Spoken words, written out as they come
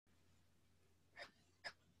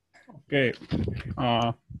Okay,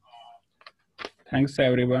 uh, thanks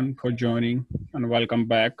everyone for joining and welcome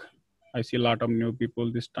back. I see a lot of new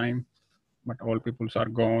people this time, but all peoples are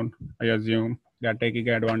gone. I assume they are taking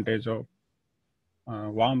advantage of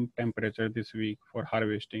warm temperature this week for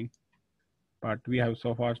harvesting. But we have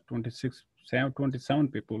so far 27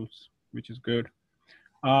 people, which is good.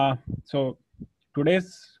 So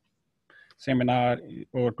today's seminar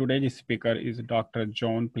or today's speaker is Dr.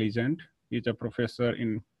 John Pleasant. He's a professor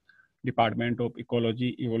in Department of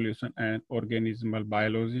Ecology, Evolution, and Organismal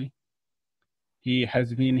Biology. He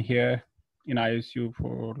has been here in ISU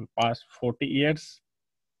for past 40 years.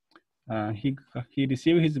 He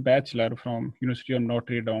received his bachelor from University of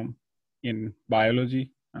Notre Dame in biology,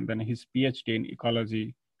 and then his PhD in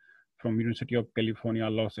ecology from University of California,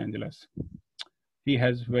 Los Angeles. He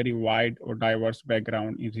has very wide or diverse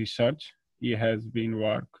background in research. He has been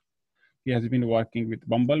working with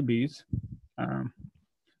bumblebees,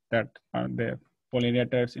 that are the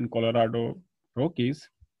pollinators in Colorado Rockies.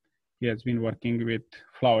 He has been working with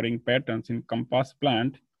flowering patterns in compass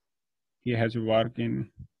plant. He has worked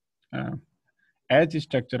in edge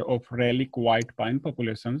structure of relic white pine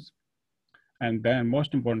populations. And then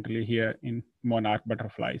most importantly here in monarch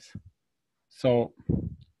butterflies. So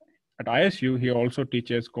at ISU, he also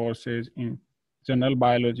teaches courses in general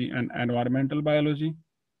biology and environmental biology.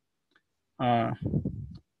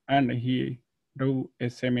 And he do a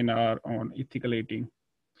seminar on ethical eating.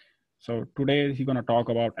 So today he's gonna talk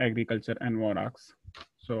about agriculture and monarchs.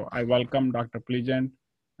 So I welcome Dr. Pleasant,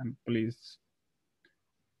 and please,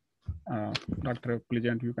 Dr.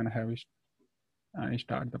 Pleasant, you can have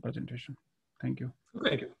start the presentation. Thank you.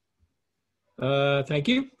 Thank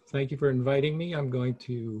you. Thank you for inviting me. I'm going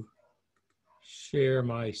to share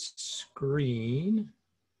my screen.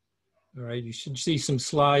 All right, you should see some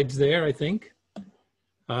slides there, I think.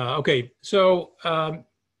 Okay, so I'm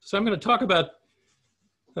going to talk about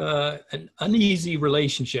an uneasy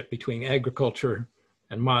relationship between agriculture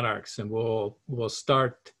and monarchs, and we'll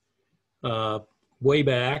start way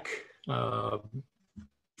back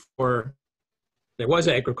before there was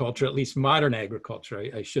agriculture, at least modern agriculture.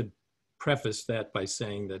 I should preface that by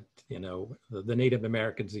saying that, you know, the Native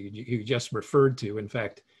Americans you just referred to, in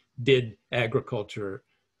fact, did agriculture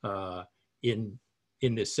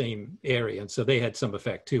in this same area, and so they had some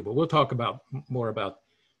effect too. But we'll talk more about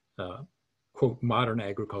quote modern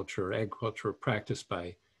agriculture, or agriculture practiced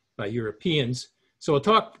by Europeans. So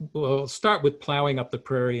we'll start with plowing up the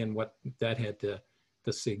prairie and what that had the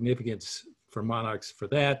significance for monarchs for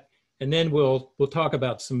that, and then we'll talk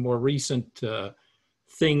about some more recent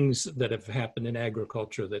things that have happened in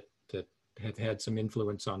agriculture that have had some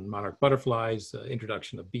influence on monarch butterflies, the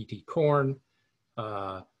introduction of BT corn,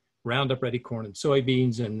 Roundup Ready corn and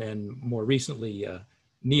soybeans, and then more recently,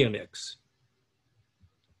 neonics.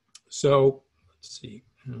 So let's see.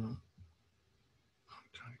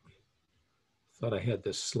 Thought I had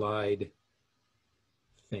this slide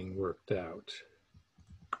thing worked out.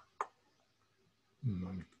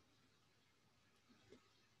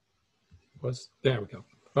 There we go.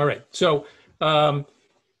 All right. So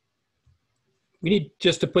we need,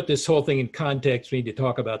 just to put this whole thing in context, we need to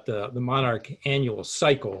talk about the monarch annual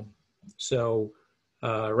cycle. So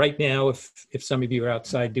right now, if some of you are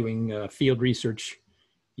outside doing field research,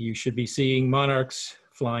 you should be seeing monarchs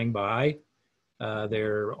flying by.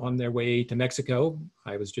 They're on their way to Mexico.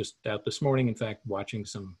 I was just out this morning, in fact, watching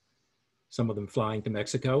some of them flying to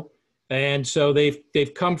Mexico. And so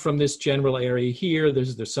they've come from this general area here.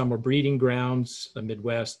 There's the summer breeding grounds, the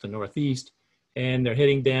Midwest, the Northeast, and they're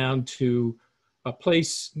heading down to a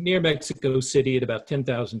place near Mexico City at about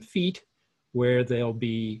 10,000 feet, where they'll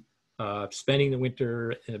be spending the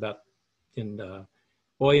winter in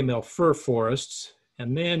Oyamel fir forests.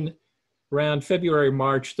 And then around February,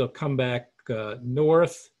 March, they'll come back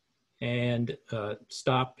north and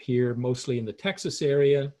stop here mostly in the Texas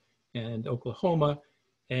area and Oklahoma,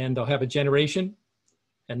 and they'll have a generation.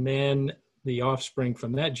 And then the offspring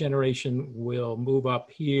from that generation will move up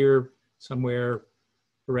here somewhere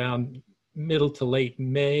around middle to late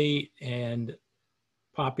May and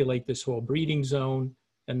populate this whole breeding zone,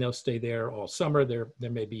 and they'll stay there all summer. There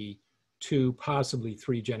may be 2, possibly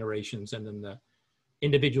 3 generations, and then the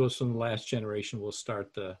individuals from the last generation will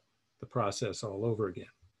start the process all over again.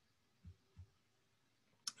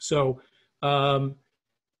 So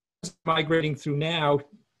migrating through now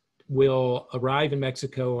will arrive in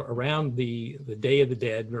Mexico around the Day of the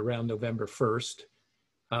Dead, around November 1st.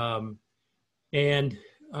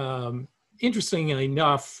 Interestingly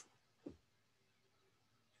enough,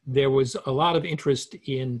 there was a lot of interest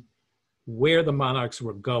in where the monarchs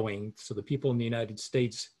were going. So the people in the United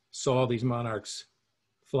States saw these monarchs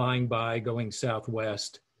flying by, going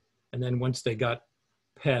southwest. And then once they got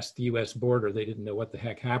past the US border, they didn't know what the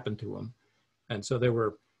heck happened to them. And so there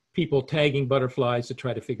were people tagging butterflies to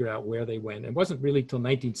try to figure out where they went. It wasn't really till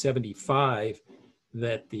 1975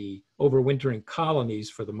 that the overwintering colonies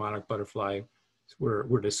for the monarch butterfly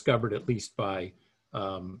were discovered, at least by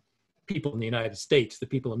people in the United States. The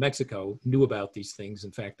people in Mexico knew about these things.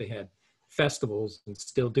 In fact, they had festivals and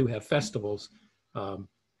still do have festivals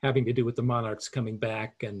having to do with the monarchs coming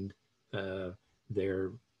back and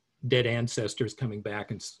their dead ancestors coming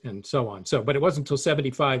back and so on. So, but it wasn't until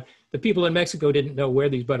 75, the people in Mexico didn't know where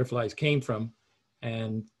these butterflies came from,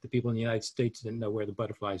 and the people in the United States didn't know where the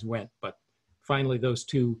butterflies went. But finally, those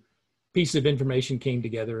two pieces of information came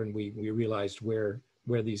together, and we realized where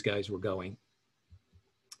these guys were going.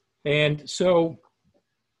 And so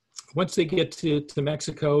once they get to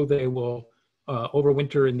Mexico, they will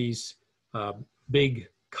overwinter in these big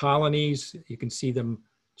colonies. You can see them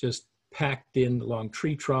just packed in along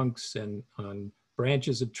tree trunks and on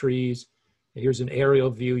branches of trees. Here's an aerial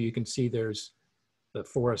view. You can see there's the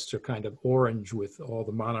forests are kind of orange with all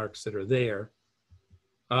the monarchs that are there.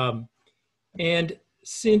 And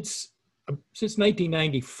since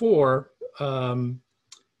 1994,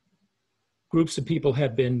 groups of people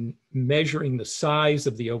have been measuring the size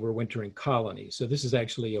of the overwintering colonies. So this is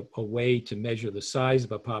actually a way to measure the size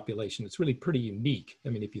of a population. It's really pretty unique. I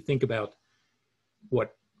mean, if you think about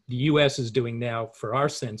what the US is doing now for our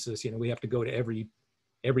census, we have to go to every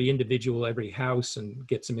individual, every house and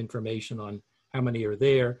get some information on how many are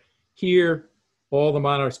there. Here, all the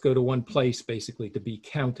monarchs go to one place basically to be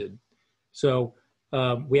counted. So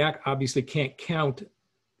we obviously can't count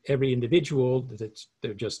every individual.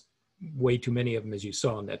 There are just way too many of them, as you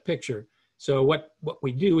saw in that picture. So what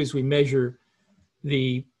we do is we measure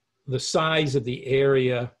the size of the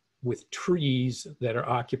area with trees that are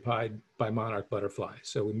occupied by monarch butterflies.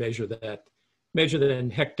 So we measure that in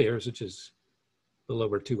hectares, which is a little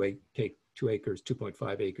over 2 acres,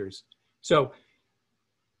 2.5 acres. So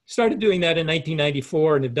started doing that in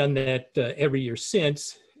 1994 and have done that every year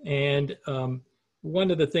since. And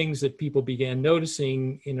one of the things that people began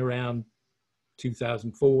noticing in around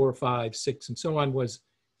 2004, 5, 6, and so on was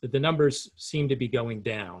that the numbers seemed to be going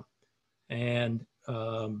down. And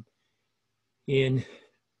in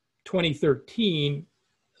 2013,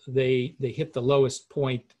 they hit the lowest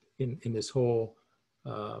point in this whole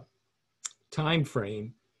time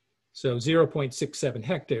frame. So 0.67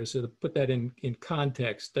 hectares. So to put that in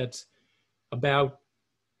context, that's about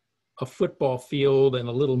a football field and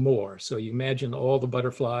a little more. So you imagine all the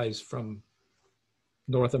butterflies from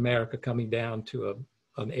North America coming down to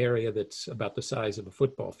an area that's about the size of a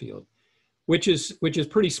football field, which is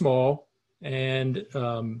pretty small. And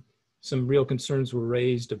some real concerns were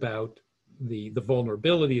raised about the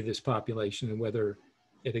vulnerability of this population and whether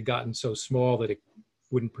it had gotten so small that it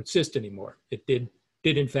wouldn't persist anymore. It did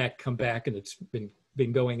in fact come back, and it's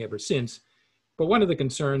been going ever since. But one of the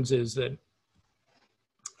concerns is that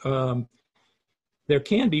there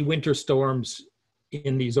can be winter storms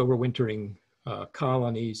in these overwintering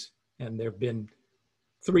colonies, and there have been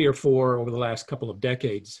 3 or 4 over the last couple of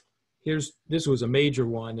decades. This was a major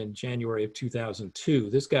one in January of 2002.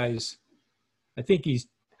 This guy's, I think he's,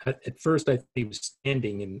 at first I think he was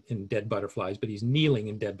standing in dead butterflies, but he's kneeling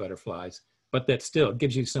in dead butterflies. But that still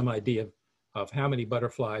gives you some idea of how many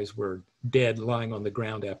butterflies were dead lying on the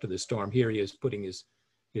ground after the storm. Here he is putting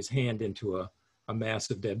his hand into a mass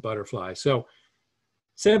of dead butterflies. So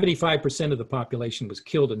 75% of the population was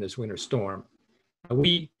killed in this winter storm.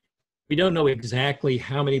 We don't know exactly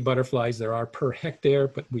how many butterflies there are per hectare,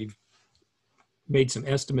 but we've made some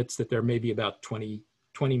estimates that there may be about 20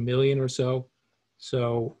 million or so.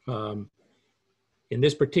 So in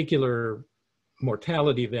this particular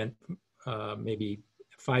mortality event, maybe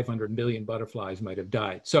 500 million butterflies might have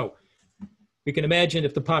died. So we can imagine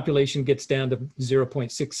if the population gets down to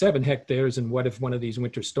 0.67 hectares, and what if one of these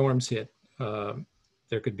winter storms hit,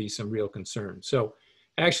 there could be some real concern. So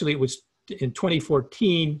actually it was in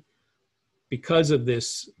 2014, because of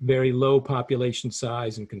this very low population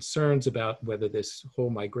size and concerns about whether this whole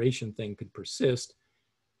migration thing could persist,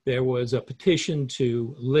 there was a petition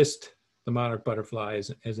to list the monarch butterfly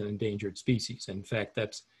as an endangered species. And in fact,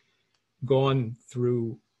 that's gone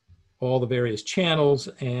through all the various channels,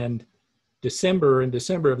 and in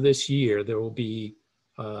December of this year, there will be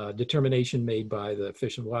a determination made by the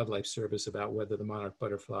Fish and Wildlife Service about whether the monarch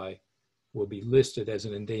butterfly will be listed as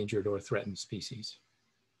an endangered or threatened species.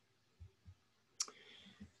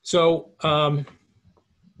 So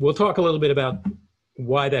we'll talk a little bit about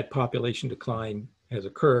why that population decline has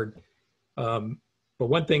occurred. But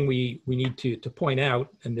one thing we need to point out,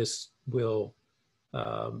 and this will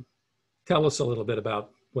um, tell us a little bit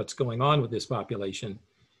about what's going on with this population.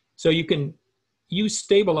 So you can use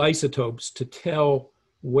stable isotopes to tell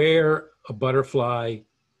where a butterfly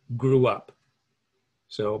grew up.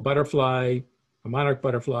 So a monarch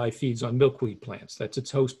butterfly feeds on milkweed plants. That's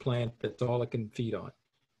its host plant. That's all it can feed on.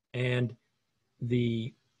 And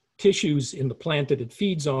the tissues in the plant that it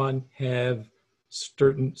feeds on have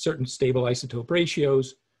certain stable isotope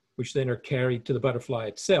ratios, which then are carried to the butterfly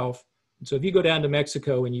itself. And so if you go down to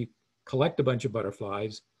Mexico and you collect a bunch of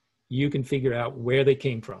butterflies, you can figure out where they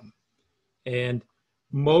came from. And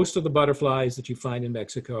most of the butterflies that you find in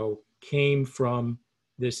Mexico came from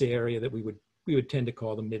this area that we would tend to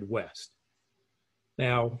call the Midwest.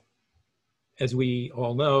 Now, as we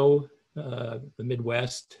all know, the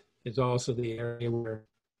Midwest is also the area where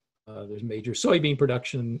there's major soybean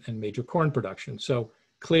production and major corn production. So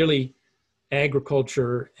clearly,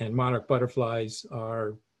 agriculture and monarch butterflies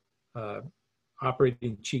are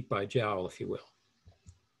operating cheek by jowl, if you will.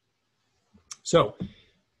 So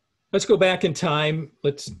let's go back in time.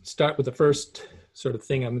 Let's start with the first sort of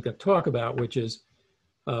thing I'm going to talk about, which is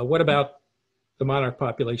what about the monarch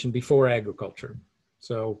population before agriculture?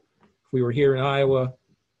 So if we were here in Iowa,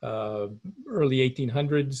 early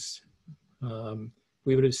 1800s,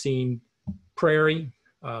 we would have seen prairie.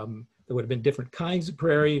 There would have been different kinds of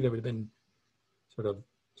prairie. There would have been sort of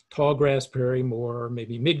tall grass prairie, more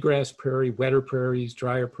maybe midgrass prairie, wetter prairies,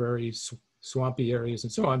 drier prairies, swampy areas,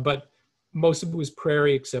 and so on. But most of it was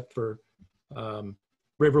prairie, except for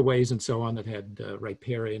riverways and so on that had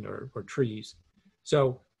riparian or trees.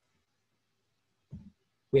 So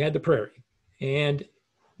we had the prairie. And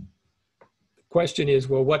the question is,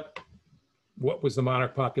 well, what was the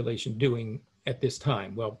monarch population doing at this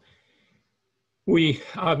time? Well, we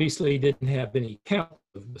obviously didn't have any count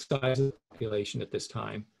of the size of the population at this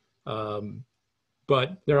time.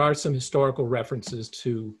 But there are some historical references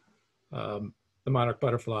to the monarch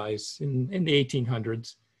butterflies in the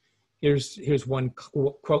 1800s. Here's one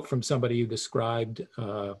quote from somebody who described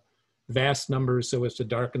vast numbers so as to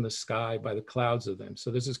darken the sky by the clouds of them.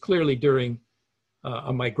 So this is clearly during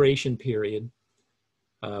a migration period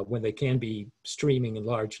when they can be streaming in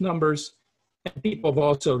large numbers. And people have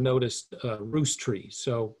also noticed roost trees.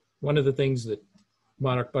 So one of the things that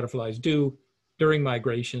monarch butterflies do during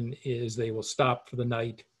migration is they will stop for the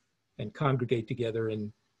night and congregate together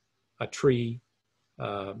in a tree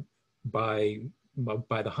by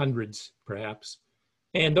the hundreds, perhaps.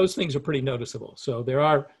 And those things are pretty noticeable. So there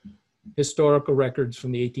are historical records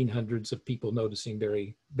from the 1800s of people noticing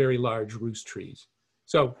very, very large roost trees.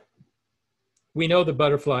 So we know the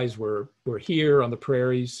butterflies were here on the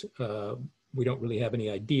prairies. We don't really have any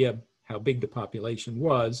idea how big the population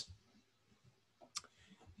was.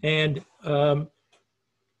 And the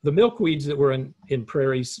milkweeds that were in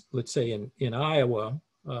prairies, let's say in Iowa,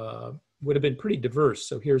 would have been pretty diverse.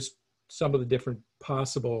 So here's some of the different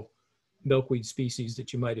possible milkweed species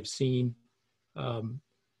that you might have seen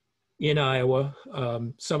in Iowa.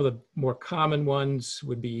 Some of the more common ones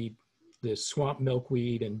would be the swamp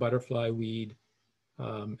milkweed and butterfly weed.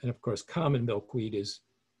 And of course, common milkweed is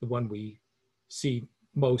the one we see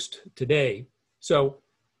most today. So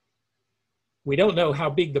we don't know how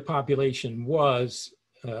big the population was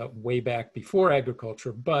way back before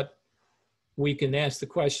agriculture, but we can ask the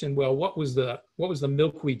question, well, what was the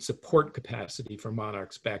milkweed support capacity for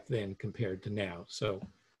monarchs back then compared to now? So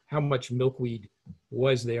how much milkweed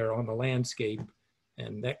was there on the landscape?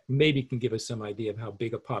 And that maybe can give us some idea of how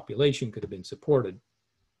big a population could have been supported.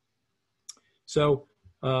 So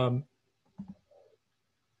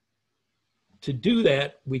to do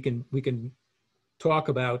that, we can talk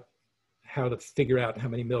about how to figure out how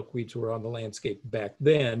many milkweeds were on the landscape back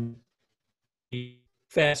then.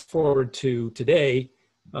 Fast forward to today,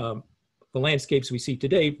 the landscapes we see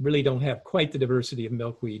today really don't have quite the diversity of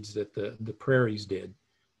milkweeds that the prairies did.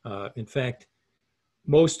 In fact,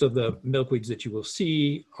 most of the milkweeds that you will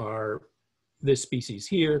see are this species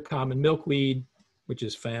here, common milkweed, which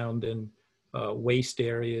is found in waste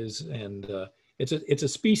areas, and it's a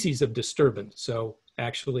species of disturbance. So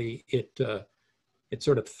actually, it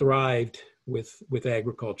sort of thrived with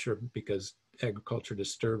agriculture because agriculture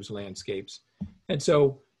disturbs landscapes, and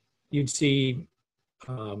so you'd see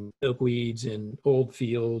milkweeds in old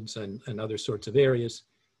fields and other sorts of areas,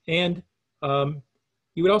 and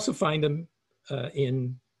you would also find them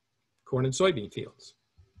in corn and soybean fields.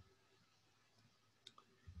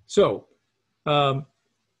 So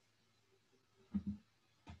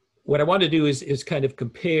what I want to do is kind of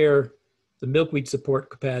compare the milkweed support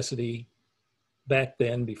capacity back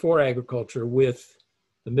then before agriculture with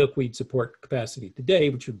the milkweed support capacity today,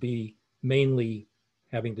 which would be mainly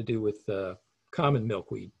having to do with common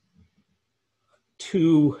milkweed.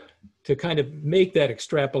 To kind of make that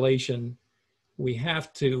extrapolation, we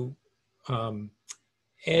have to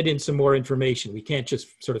add in some more information. We can't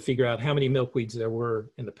just sort of figure out how many milkweeds there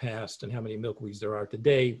were in the past and how many milkweeds there are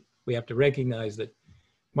today. We have to recognize that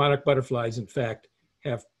monarch butterflies, in fact,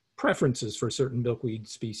 have preferences for certain milkweed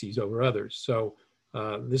species over others. So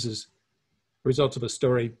this is results of a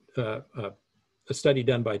study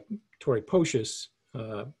done by Tori Pocious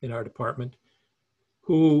in our department,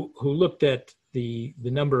 who looked at the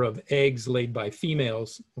number of eggs laid by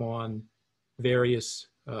females on various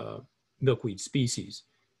milkweed species.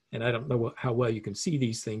 And I don't know how well you can see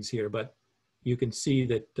these things here, but you can see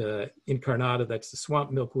that incarnata, that's the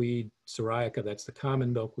swamp milkweed, syriaca, that's the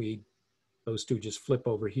common milkweed. Those two just flip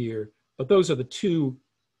over here. But those are the two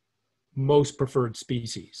most preferred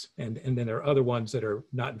species. And then there are other ones that are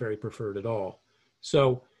not very preferred at all.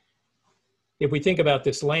 So if we think about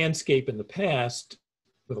this landscape in the past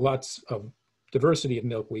with lots of diversity of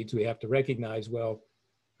milkweeds, we have to recognize, well,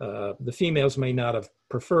 the females may not have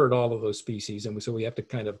preferred all of those species. And so we have to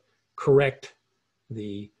kind of correct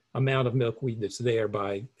the amount of milkweed that's there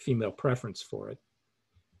by female preference for it.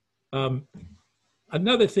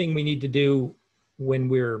 Another thing we need to do when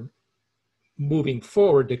we're moving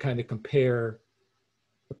forward to kind of compare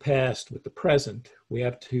the past with the present, we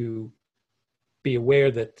have to be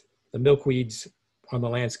aware that the milkweeds on the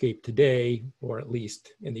landscape today, or at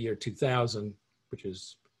least in the year 2000, which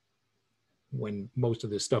is when most of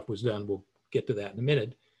this stuff was done, we'll get to that in a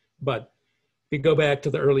minute. But if you go back to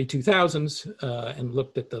the early 2000s and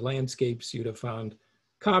looked at the landscapes, you'd have found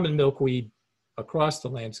common milkweed across the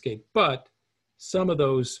landscape, but some of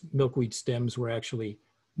those milkweed stems were actually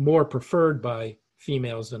more preferred by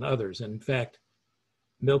females than others. And in fact,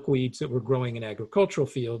 milkweeds that were growing in agricultural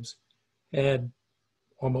fields had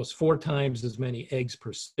almost 4 times as many eggs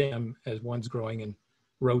per stem as ones growing in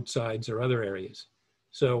roadsides or other areas.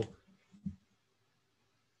 So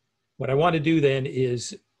what I want to do then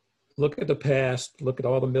is look at the past, look at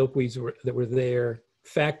all the milkweeds that were there,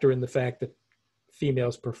 factor in the fact that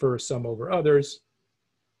females prefer some over others,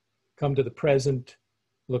 come to the present,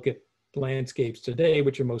 look at landscapes today,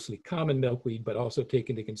 which are mostly common milkweed, but also take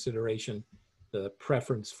into consideration the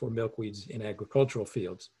preference for milkweeds in agricultural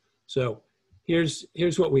fields. So here's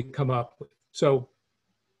what we come up with. So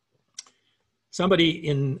somebody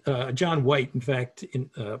in, John White, in fact,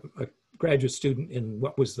 a graduate student in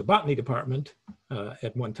what was the botany department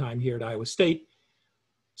at one time here at Iowa State,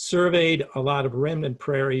 surveyed a lot of remnant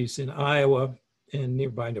prairies in Iowa and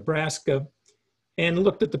nearby Nebraska, and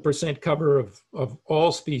looked at the percent cover of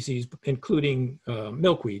all species, including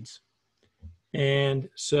milkweeds. And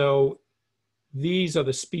so these are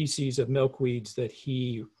the species of milkweeds that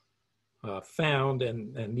he found,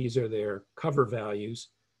 and these are their cover values.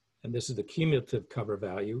 And this is the cumulative cover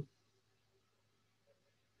value.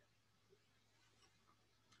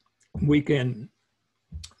 We can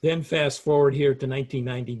then fast forward here to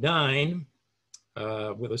 1999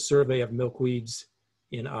 with a survey of milkweeds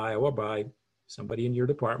in Iowa by somebody in your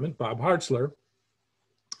department, Bob Hartzler.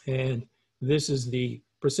 And this is the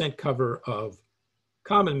percent cover of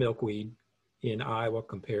common milkweed in Iowa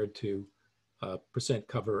compared to percent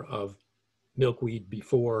cover of milkweed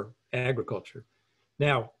before agriculture.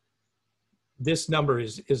 Now, this number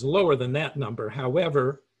is lower than that number.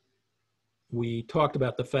 However, we talked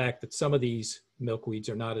about the fact that some of these milkweeds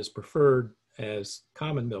are not as preferred as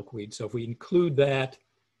common milkweed. So if we include that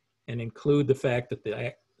and include the fact that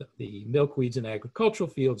the milkweeds in agricultural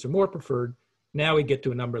fields are more preferred, now we get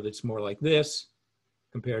to a number that's more like this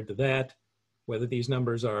compared to that. Whether these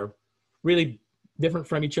numbers are really different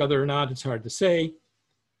from each other or not, it's hard to say,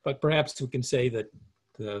 but perhaps we can say that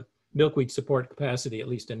the milkweed support capacity, at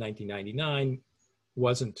least in 1999,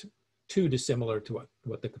 wasn't too dissimilar to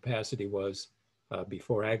what the capacity was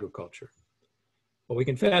before agriculture. Well, we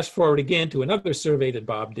can fast forward again to another survey that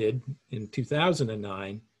Bob did in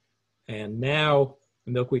 2009, and now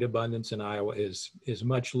the milkweed abundance in Iowa is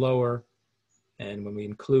much lower, and when we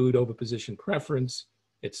include oviposition preference,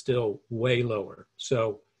 it's still way lower.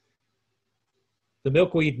 So the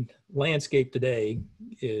milkweed landscape today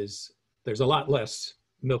there's a lot less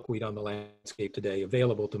milkweed on the landscape today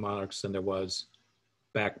available to monarchs than there was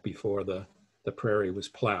back before the prairie was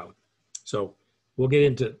plowed. So we'll get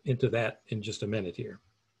into that in just a minute here.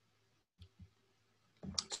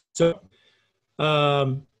 So,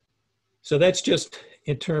 so that's just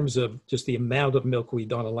in terms of just the amount of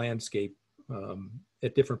milkweed on a landscape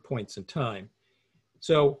at different points in time.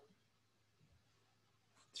 So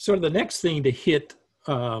sort of the next thing to hit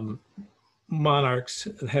monarchs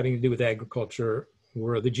having to do with agriculture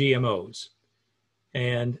were the GMOs.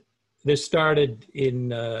 And this started in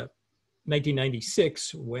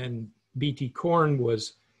 1996 when Bt corn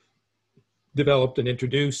was developed and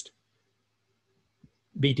introduced.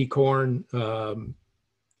 Bt corn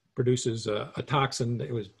produces a toxin.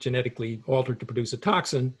 It was genetically altered to produce a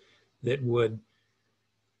toxin that would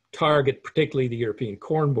target particularly the European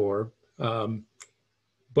corn borer, and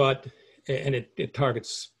it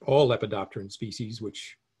targets all lepidopteran species,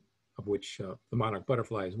 of which the monarch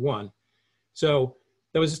butterfly is one. So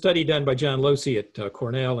there was a study done by John Losey at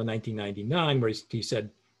Cornell in 1999 where he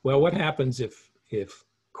said, well, what happens if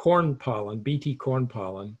corn pollen, Bt corn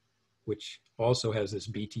pollen, which also has this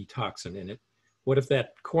Bt toxin in it, what if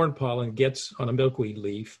that corn pollen gets on a milkweed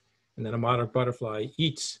leaf and then a monarch butterfly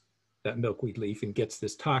eats that milkweed leaf and gets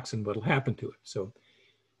this toxin, what'll happen to it? So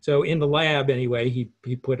in the lab anyway,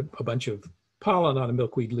 he put a bunch of pollen on a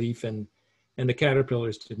milkweed leaf and the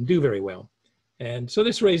caterpillars didn't do very well. And so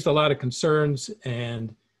this raised a lot of concerns.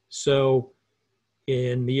 And so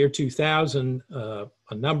in the year 2000,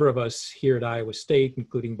 a number of us here at Iowa State,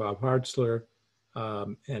 including Bob Hartzler,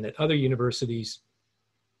 and at other universities,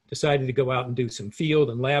 decided to go out and do some field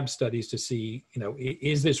and lab studies to see,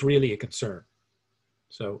 is this really a concern?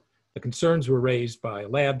 So the concerns were raised by a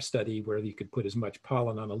lab study where you could put as much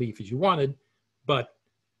pollen on a leaf as you wanted, but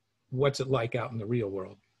what's it like out in the real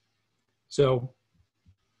world? So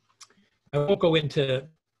I won't go into,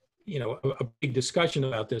 a big discussion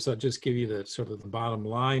about this. I'll just give you the sort of the bottom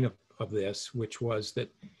line of this, which was that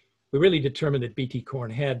we really determined that Bt corn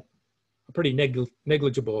had a pretty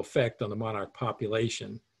negligible effect on the monarch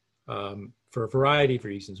population for a variety of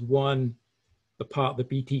reasons. One, the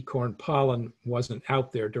Bt corn pollen wasn't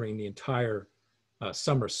out there during the entire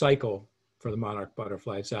summer cycle for the monarch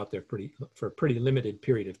butterflies, out there for a pretty limited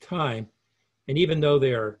period of time. And even though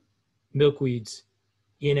they're milkweeds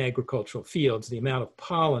in agricultural fields, the amount of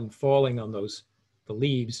pollen falling on the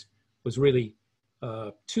leaves was really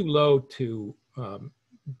too low to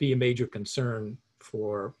be a major concern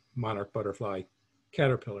for monarch butterfly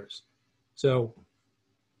caterpillars. So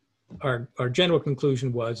our general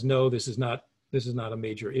conclusion was, no, this is not a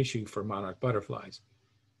major issue for monarch butterflies.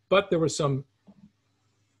 But there were some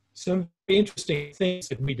interesting things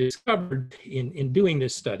that we discovered in doing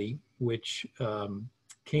this study, which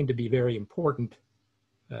came to be very important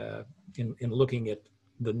in looking at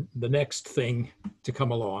the next thing to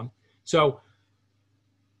come along. So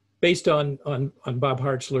based on Bob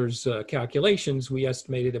Hartzler's calculations, we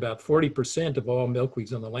estimated about 40% of all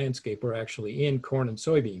milkweeds on the landscape were actually in corn and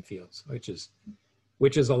soybean fields, which is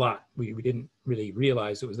a lot. We didn't really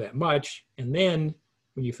realize it was that much. And then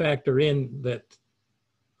when you factor in that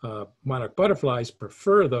monarch butterflies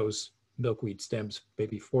prefer those milkweed stems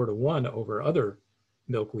maybe 4 to 1 over other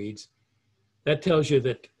milkweeds, that tells you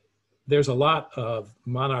that there's a lot of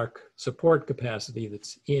monarch support capacity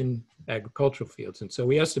that's in agricultural fields. And so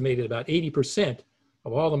we estimated about 80%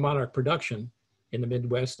 of all the monarch production in the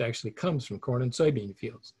Midwest actually comes from corn and soybean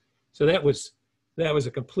fields. So that was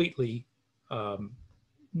a completely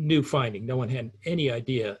new finding. No one had any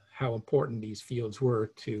idea how important these fields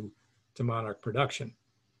were to monarch production.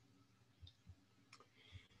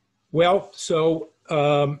 Well, so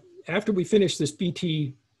after we finished this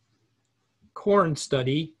Bt corn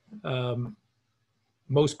study,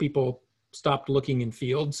 most people stopped looking in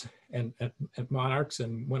fields and at monarchs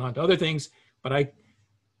and went on to other things, but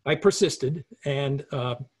I persisted and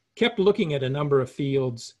kept looking at a number of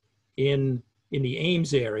fields in the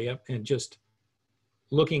Ames area and just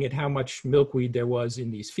looking at how much milkweed there was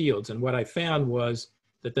in these fields. And what I found was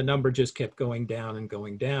that the number just kept going down and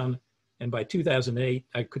going down. And by 2008,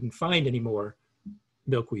 I couldn't find any more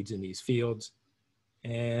milkweeds in these fields.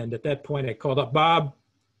 And at that point, I called up Bob,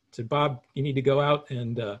 said, Bob, you need to go out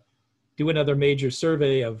and do another major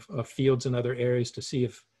survey of fields in other areas to see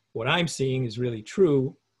if what I'm seeing is really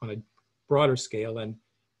true on a broader scale.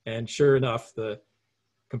 And sure enough,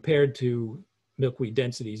 compared to milkweed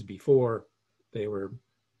densities before, they were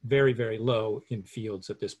very, very low in fields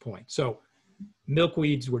at this point. So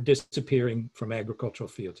milkweeds were disappearing from agricultural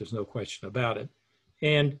fields. There's no question about it.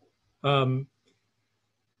 And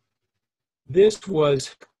this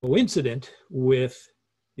was coincident with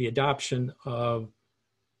the adoption of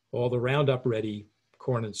all the Roundup Ready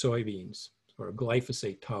corn and soybeans, or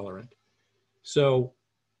glyphosate tolerant. So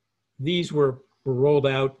these were rolled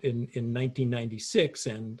out in 1996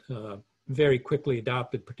 and very quickly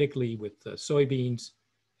adopted, particularly with soybeans,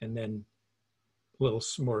 and then a little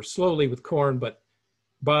more slowly with corn. But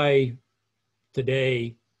by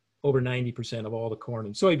today, over 90% of all the corn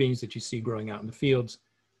and soybeans that you see growing out in the fields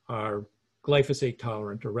are glyphosate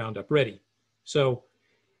tolerant or Roundup Ready. So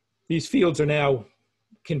these fields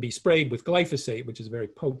can be sprayed with glyphosate, which is a very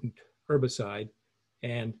potent herbicide.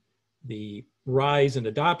 And the rise and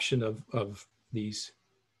adoption of these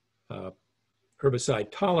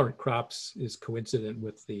herbicide-tolerant crops is coincident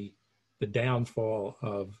with the downfall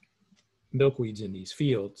of milkweeds in these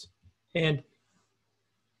fields. And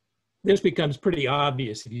this becomes pretty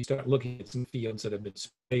obvious if you start looking at some fields that have been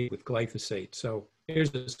sprayed with glyphosate. So here's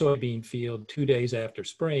a soybean field 2 days after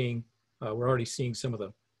spraying. We're already seeing some of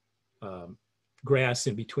the grass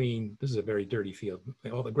in between. This is a very dirty field.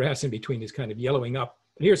 All the grass in between is kind of yellowing up.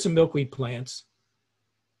 But here's some milkweed plants.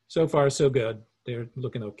 So far, so good. They're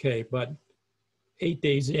looking okay. But 8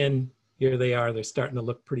 days in, here they are. They're starting to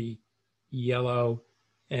look pretty yellow.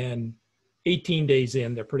 And 18 days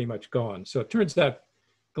in, they're pretty much gone. So it turns out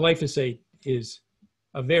glyphosate is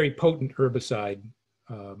a very potent herbicide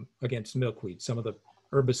against milkweed. Some of the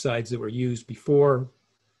herbicides that were used before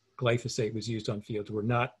glyphosate was used on fields were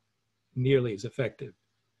not nearly as effective.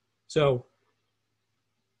 So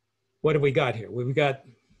what have we got here? We've got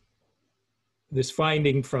this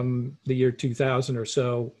finding from the year 2000 or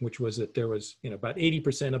so, which was that there was, about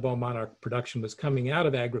 80% of all monarch production was coming out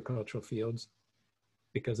of agricultural fields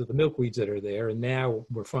because of the milkweeds that are there. And now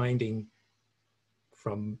we're finding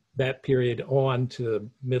from that period on to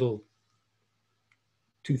middle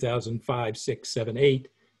 2005, 6, 7, 8,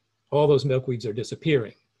 all those milkweeds are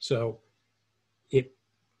disappearing. So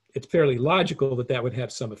it's fairly logical that that would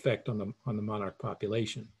have some effect on the monarch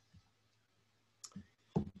population.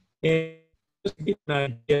 And just to get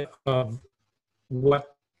an idea of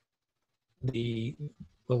what the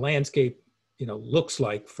landscape looks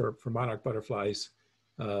like for monarch butterflies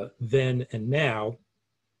then and now.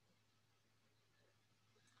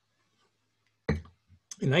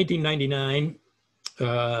 In 1999,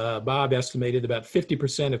 Bob estimated about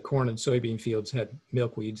 50% of corn and soybean fields had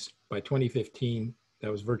milkweeds. By 2015,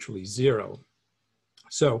 that was virtually zero.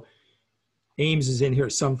 So Ames is in here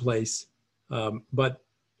someplace, but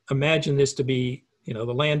imagine this to be, the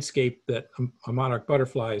landscape that a monarch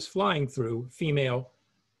butterfly is flying through, female,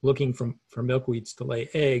 looking for milkweeds to lay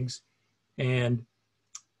eggs. And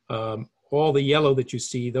all the yellow that you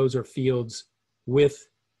see, those are fields with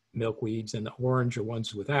milkweeds, and the orange are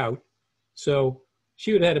ones without. So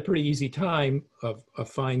she would have had a pretty easy time of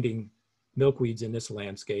finding milkweeds in this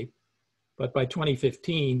landscape. But by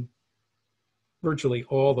 2015, virtually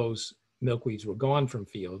all those milkweeds were gone from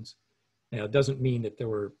fields. Now, it doesn't mean that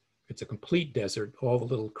it's a complete desert. All the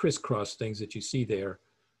little crisscross things that you see there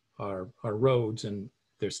are roads, and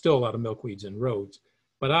there's still a lot of milkweeds in roads.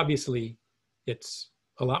 But obviously, it's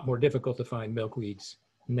a lot more difficult to find milkweeds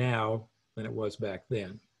now than it was back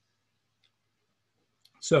then.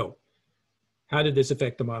 So, how did this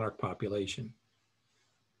affect the monarch population?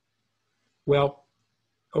 Well,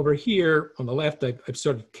 over here on the left, I've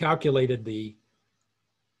sort of calculated the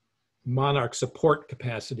monarch support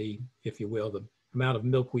capacity, if you will, the amount of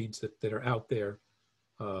milkweeds that are out there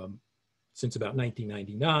since about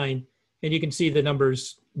 1999. And you can see the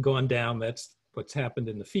numbers gone down. That's what's happened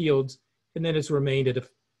in the fields. And then it's remained at a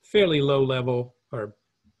fairly low level, or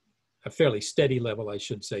a fairly steady level, I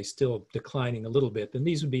should say, still declining a little bit. And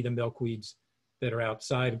these would be the milkweeds that are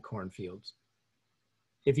outside of cornfields.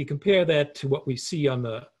 If you compare that to what we see on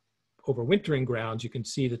the overwintering grounds, you can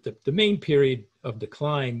see that the main period of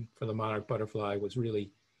decline for the monarch butterfly was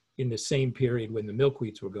really in the same period when the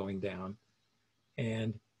milkweeds were going down.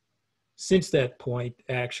 And since that point,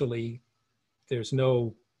 actually, there's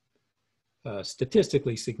no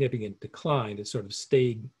statistically significant decline. It sort of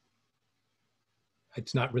stayed,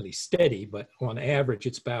 it's not really steady, but on average,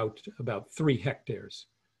 it's about 3 hectares.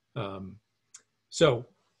 So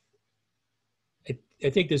I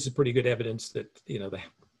think this is pretty good evidence that, the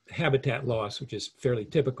habitat loss, which is fairly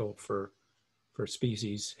typical for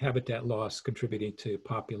species, habitat loss contributing to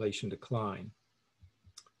population decline.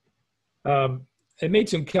 I made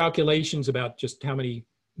some calculations about just how many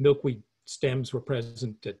milkweed stems were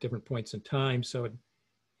present at different points in time. So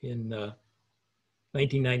in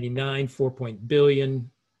 1999, 4 billion.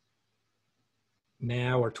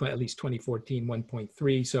 Now, or at least 2014,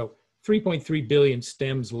 1.3. So 3.3 billion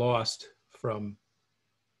stems lost from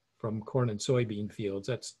corn and soybean fields.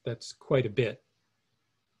 That's quite a bit.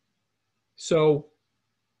 So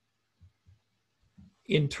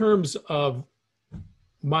in terms of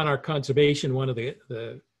monarch conservation, one of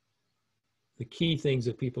the key things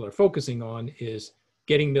that people are focusing on is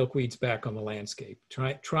getting milkweeds back on the landscape,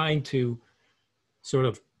 trying to sort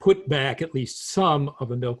of put back at least some of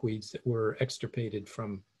the milkweeds that were extirpated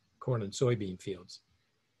from corn and soybean fields.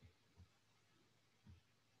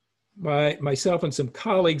 Myself and some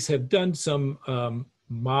colleagues have done some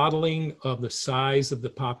modeling of the size of the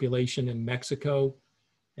population in Mexico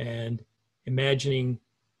and imagining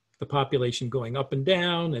the population going up and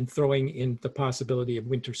down and throwing in the possibility of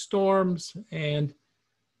winter storms. And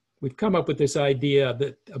we've come up with this idea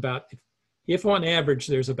that about if on average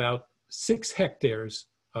there's about 6 hectares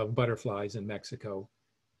of butterflies in Mexico,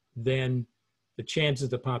 then the chances of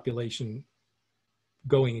the population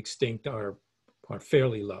going extinct are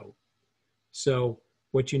fairly low. So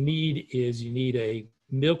what you need is you need a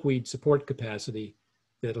milkweed support capacity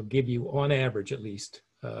that'll give you on average at least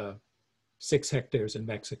 6 hectares in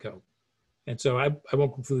Mexico. And so I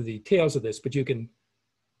won't go through the details of this, but you can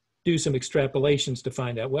do some extrapolations to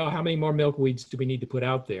find out, well, how many more milkweeds do we need to put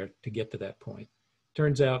out there to get to that point?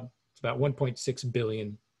 Turns out it's about 1.6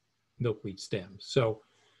 billion milkweed stems. So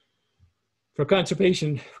for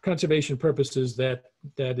conservation purposes, that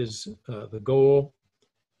is the goal.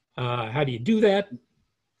 How do you do that?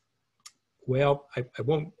 Well, I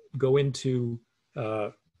won't go into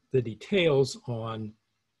the details on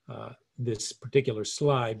this particular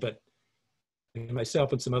slide, but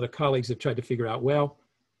myself and some other colleagues have tried to figure out, well,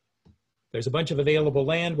 there's a bunch of available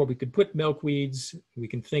land where we could put milkweeds. We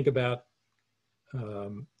can think about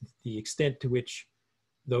the extent to which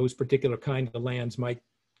those particular kind of lands might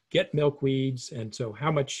get milkweeds. And so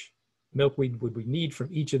how much milkweed would we need from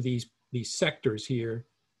each of these sectors here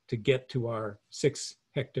to get to our 6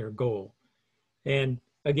 hectare goal? And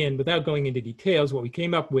again, without going into details, what we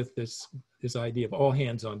came up with this idea of all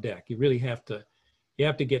hands on deck. You really have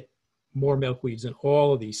to get more milkweeds in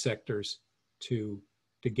all of these sectors to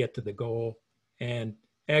get to the goal. And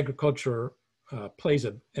agriculture plays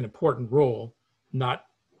an important role, not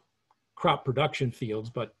crop production fields,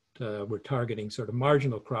 but we're targeting sort of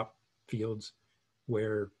marginal crop fields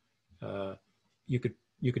where you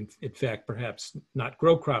can in fact perhaps not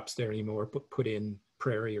grow crops there anymore, but put in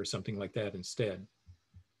prairie or something like that instead.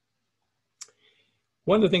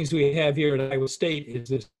 One of the things we have here at Iowa State is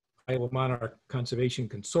this Iowa Monarch Conservation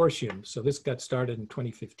Consortium. So this got started in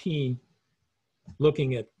 2015,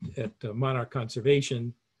 looking at monarch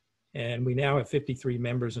conservation, and we now have 53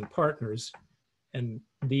 members and partners. And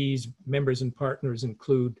these members and partners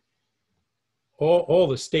include all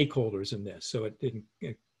the stakeholders in this. So it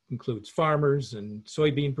includes farmers and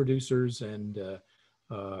soybean producers and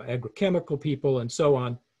agrochemical people and so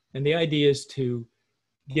on. And the idea is to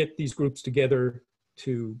get these groups together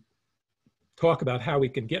to talk about how we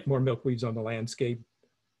can get more milkweeds on the landscape.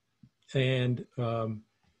 And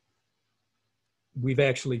we've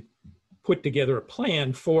actually put together a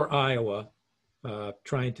plan for Iowa,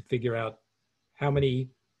 trying to figure out how many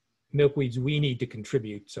milkweeds we need to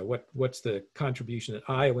contribute. So what's the contribution that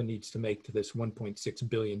Iowa needs to make to this 1.6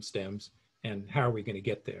 billion stems, and how are we going to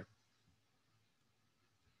get there?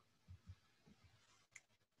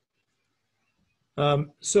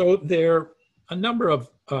 So there are a number of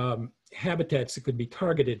habitats that could be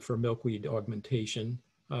targeted for milkweed augmentation.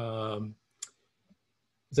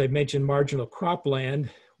 As I mentioned, marginal cropland,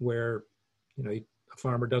 where a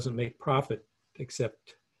farmer doesn't make profit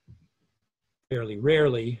except fairly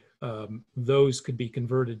rarely, those could be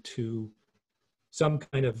converted to some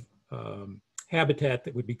kind of habitat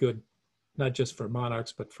that would be good, not just for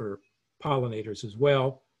monarchs, but for pollinators as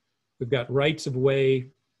well. We've got rights of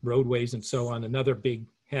way, roadways and so on, another big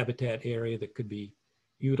habitat area that could be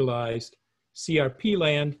utilized. CRP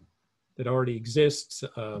land that already exists.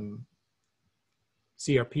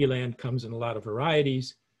 CRP land comes in a lot of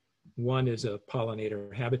varieties. One is a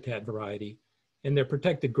pollinator habitat variety, and they're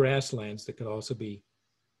protected grasslands that could also be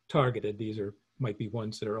targeted. These might be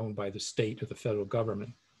ones that are owned by the state or the federal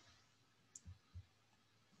government.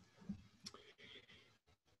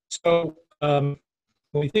 So when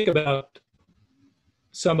we think about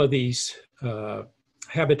some of these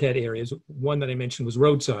habitat areas, one that I mentioned was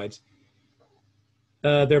roadsides.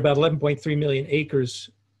 There are about 11.3 million acres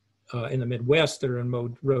in the Midwest that are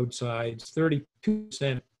in roadsides.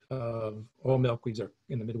 32% of all milkweeds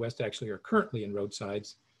in the Midwest actually are currently in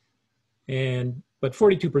roadsides. But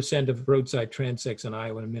 42% of roadside transects in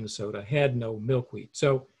Iowa and Minnesota had no milkweed.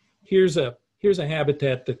 So here's a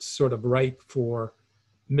habitat that's sort of ripe for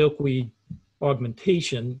milkweed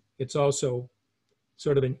augmentation. It's also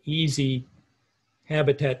sort of an easy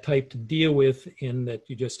habitat type to deal with, in that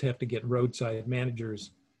you just have to get roadside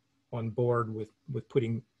managers on board with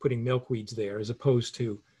putting milkweeds there, as opposed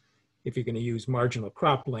to if you're going to use marginal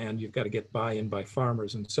cropland, you've got to get buy-in by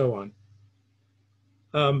farmers and so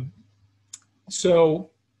on. So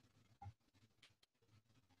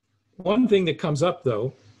one thing that comes up,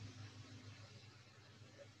 though,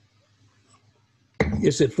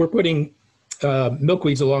 is that if we're putting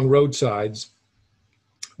milkweeds along roadsides,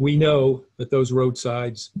 we know that those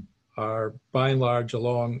roadsides are by and large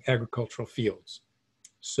along agricultural fields.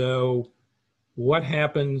 So what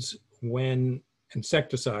happens when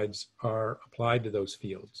insecticides are applied to those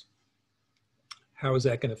fields? How is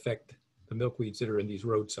that going to affect the milkweeds that are in these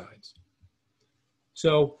roadsides?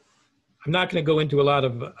 So I'm not going to go into a lot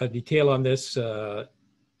of detail on this.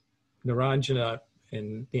 Niranjana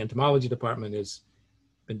in the entomology department has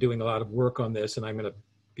been doing a lot of work on this, and I'm going to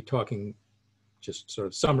be talking, just sort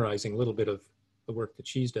of summarizing a little bit of the work that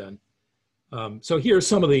she's done. So here are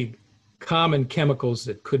some of the common chemicals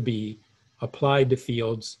that could be applied to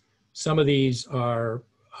fields. Some of these are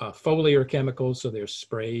foliar chemicals, so they're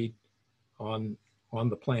sprayed on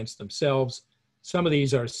the plants themselves. Some of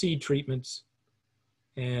these are seed treatments,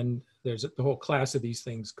 and there's the whole class of these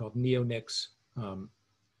things called neonics,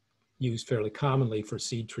 used fairly commonly for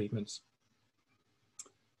seed treatments.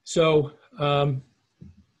 So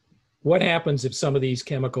what happens if some of these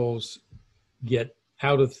chemicals get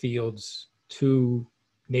out of fields to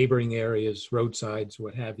neighboring areas, roadsides,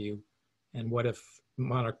 what have you? And what if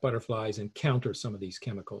monarch butterflies encounter some of these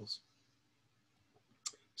chemicals?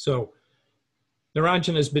 So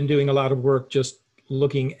Niranjana has been doing a lot of work just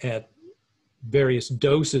looking at various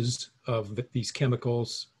doses of these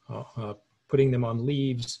chemicals, putting them on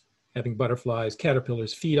leaves, having butterflies,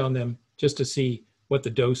 caterpillars feed on them, just to see what the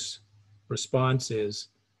dose response is.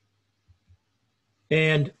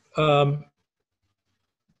 And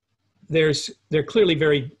there are clearly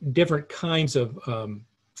very different kinds of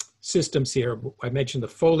systems here. I mentioned the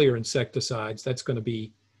foliar insecticides. That's going to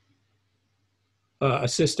be a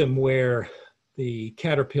system where the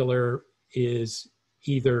caterpillar is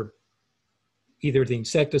either the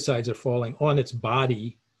insecticides are falling on its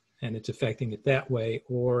body and it's affecting it that way,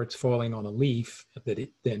 or it's falling on a leaf that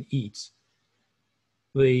it then eats.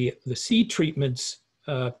 The seed treatments,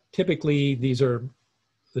 typically the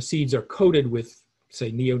seeds are coated with,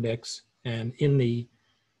 say, neonics, and in the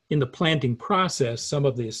planting process, some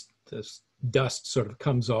of this dust sort of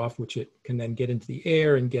comes off, which it can then get into the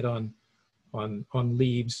air and get on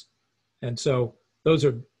leaves. And so those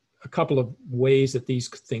are a couple of ways that these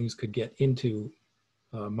things could get into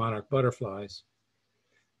monarch butterflies.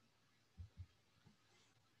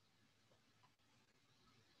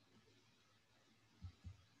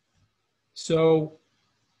 So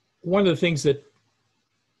one of the things that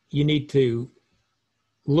you need to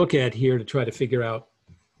look at here to try to figure out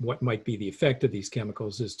what might be the effect of these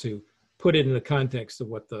chemicals is to put it in the context of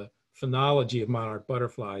what the phenology of monarch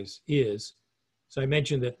butterflies is. So I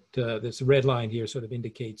mentioned that this red line here sort of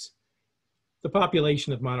indicates the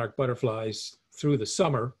population of monarch butterflies through the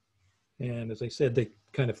summer. And as I said, they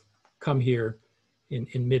kind of come here in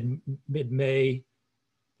mid-May.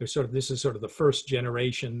 This is sort of the first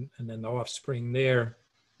generation, and then the offspring there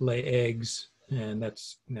lay eggs, and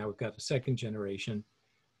now we've got the second generation.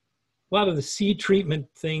 A lot of the seed treatment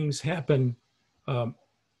things happen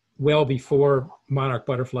well before monarch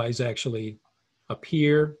butterflies actually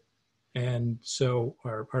appear, and so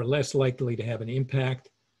are less likely to have an impact.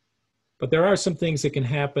 But there are some things that can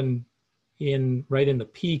happen right in the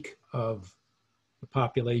peak of the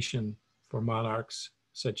population for monarchs,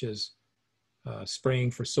 such as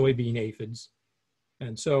spraying for soybean aphids.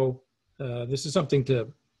 And so this is something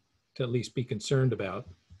to at least be concerned about.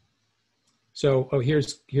 So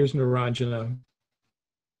here's Niranjana.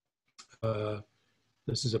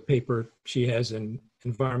 This is a paper she has in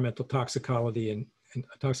environmental toxicology and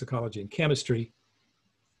toxicology and chemistry.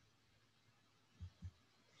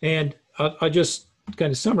 And I'll just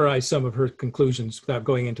kind of summarize some of her conclusions without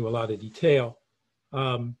going into a lot of detail.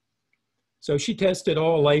 So she tested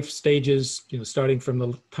all life stages, starting from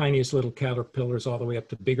the tiniest little caterpillars all the way up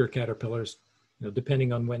to bigger caterpillars,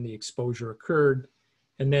 depending on when the exposure occurred,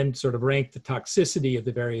 and then sort of ranked the toxicity of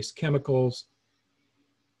the various chemicals.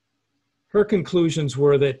 Her conclusions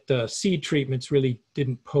were that seed treatments really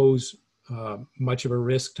didn't pose much of a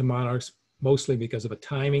risk to monarchs, mostly because of a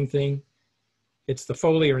timing thing. It's the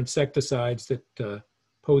foliar insecticides that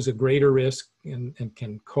pose a greater risk and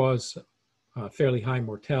can cause fairly high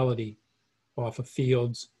mortality off of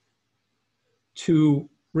fields. To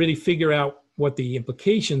really figure out what the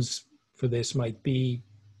implications for this might be,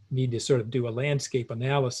 need to sort of do a landscape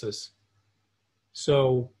analysis.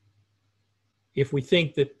 So if we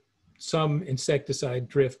think that some insecticide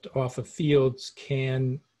drift off of fields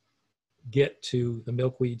can get to the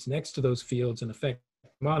milkweeds next to those fields and affect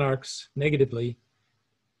monarchs negatively,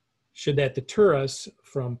 should that deter us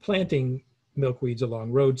from planting milkweeds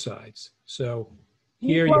along roadsides? So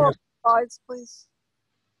here you have slides, please.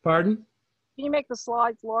 Pardon? Can you make the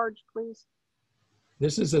slides large, please?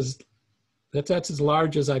 This is that's as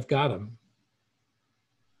large as I've got them.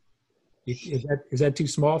 Is that too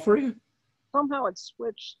small for you? Somehow it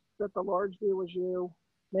switched that the large view was you.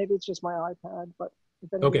 Maybe it's just my iPad, but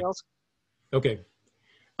if anybody Okay. else. Okay.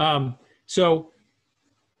 So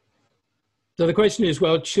the question is,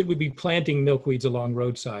 well, should we be planting milkweeds along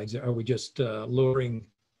roadsides? Are we just luring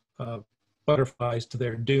butterflies to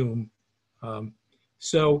their doom?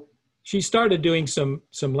 So she started doing some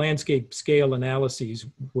landscape scale analyses,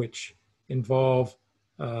 which involve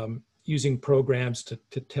using programs to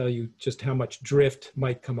tell you just how much drift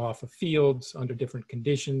might come off of fields under different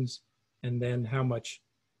conditions, and then how much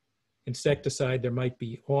insecticide there might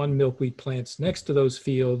be on milkweed plants next to those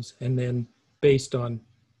fields, and then based on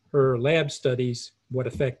her lab studies, what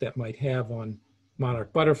effect that might have on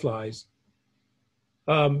monarch butterflies.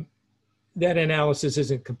 That analysis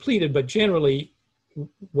isn't completed, but generally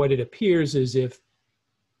what it appears is if,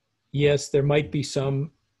 yes, there might be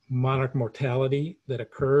some monarch mortality that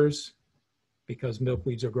occurs because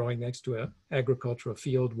milkweeds are growing next to an agricultural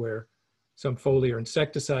field where some foliar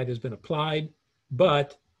insecticide has been applied,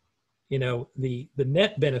 but you know, the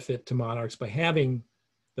net benefit to monarchs by having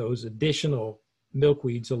those additional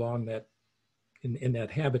milkweeds along that in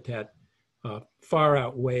that habitat far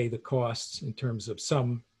outweigh the costs in terms of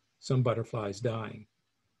some butterflies dying.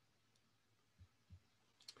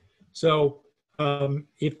 So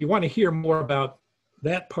if you want to hear more about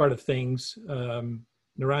that part of things,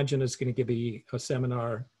 Niranjana is going to give you a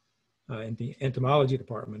seminar in the entomology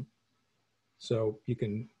department, so you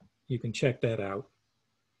can check that out.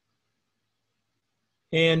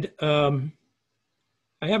 And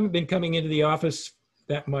I haven't been coming into the office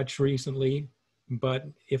that much recently, but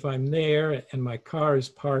if I'm there and my car is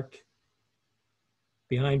parked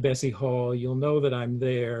behind Bessie Hall, you'll know that I'm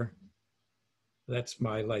there. That's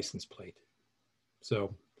my license plate.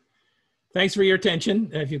 So thanks for your attention.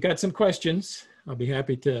 And if you've got some questions, I'll be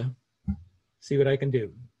happy to see what I can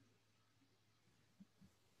do.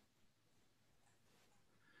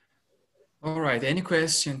 All right, any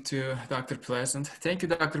question to Dr. Pleasant? Thank you,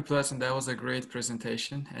 Dr. Pleasant. That was a great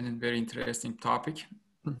presentation and a very interesting topic.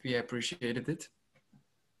 We appreciated it.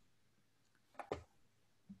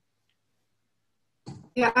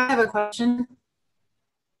 Yeah, I have a question.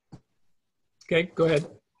 Okay, go ahead.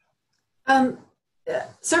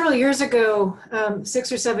 Several years ago,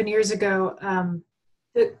 6 or 7 years ago,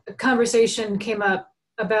 the conversation came up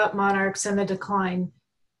about monarchs and the decline.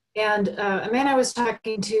 And a man I was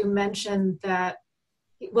talking to mentioned that,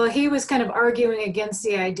 well, he was kind of arguing against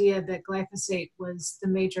the idea that glyphosate was the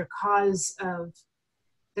major cause of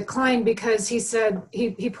decline, because he said,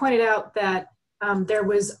 he pointed out that there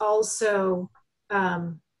was also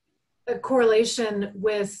a correlation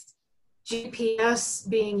with GPS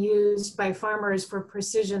being used by farmers for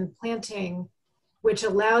precision planting, which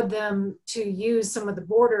allowed them to use some of the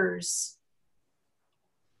borders,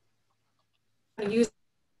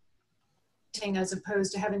 as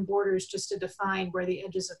opposed to having borders just to define where the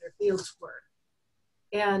edges of their fields were.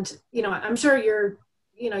 And, you know, I'm sure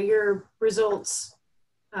your results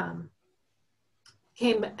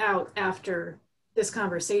came out after this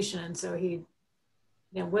conversation. So he,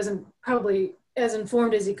 wasn't probably as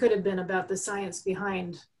informed as he could have been about the science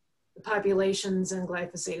behind the populations and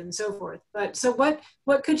glyphosate and so forth. But so what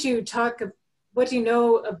could you what do you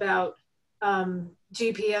know about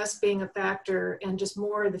GPS being a factor and just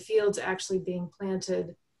more of the fields actually being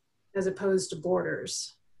planted as opposed to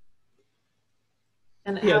borders?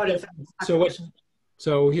 And how it affects the population?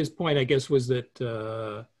 So his point, I guess, was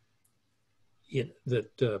that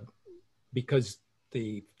because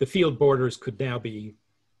the field borders could now be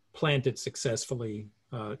planted successfully,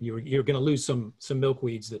 you're going to lose some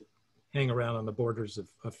milkweeds that hang around on the borders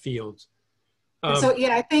of fields. So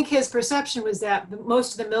yeah, I think his perception was that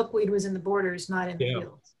most of the milkweed was in the borders, not in the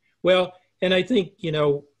fields. Well, and I think,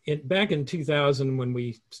 back in 2000, when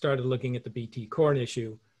we started looking at the BT corn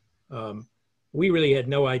issue, we really had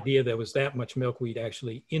no idea there was that much milkweed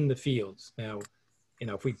actually in the fields. Now,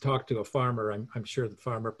 if we talked to a farmer, I'm sure the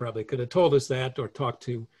farmer probably could have told us that, or talked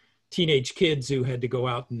to teenage kids who had to go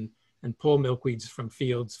out and pull milkweeds from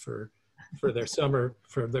fields for their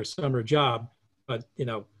summer job. But,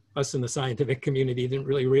 us in the scientific community didn't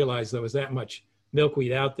really realize there was that much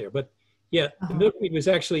milkweed out there. But yeah, the milkweed was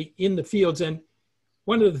actually in the fields. And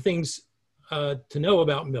one of the things to know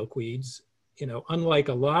about milkweeds, unlike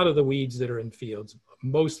a lot of the weeds that are in fields,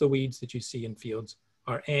 most of the weeds that you see in fields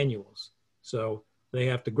are annuals. So they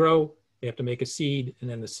have to grow, they have to make a seed, and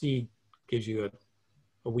then the seed gives you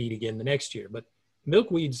a weed again the next year. But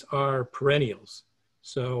milkweeds are perennials.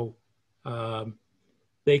 So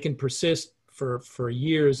they can persist for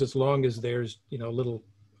years, as long as there's a little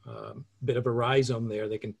bit of a rhizome there.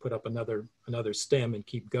 They can put up another stem and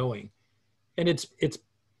keep going. And it's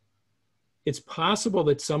possible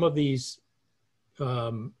that some of these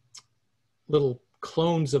little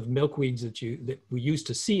clones of milkweeds that we used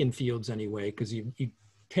to see in fields anyway, because you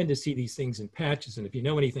tend to see these things in patches. And if you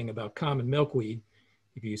know anything about common milkweed,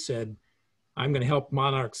 if you said, I'm going to help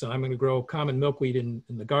monarchs and I'm going to grow common milkweed in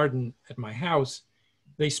the garden at my house,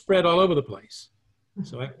 they spread all over the place.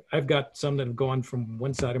 So I've got some that have gone from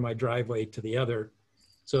one side of my driveway to the other.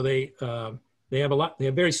 So they have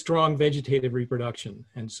very strong vegetative reproduction.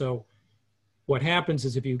 And so what happens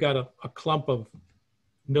is if you've got a clump of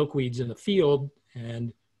milkweeds in the field,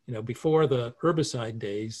 and before the herbicide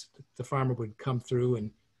days, the farmer would come through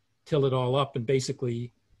and till it all up, and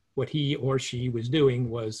basically what he or she was doing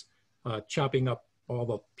was chopping up all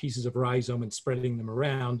the pieces of rhizome and spreading them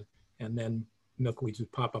around, and then milkweeds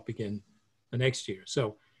would pop up again the next year.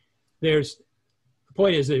 So the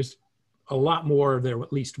point is there's a lot more, there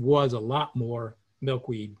at least was a lot more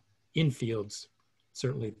milkweed in fields,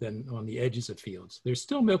 certainly, than on the edges of fields. There's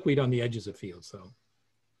still milkweed on the edges of fields, though.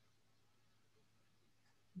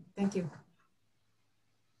 Thank you.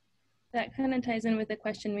 That kind of ties in with the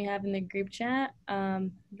question we have in the group chat,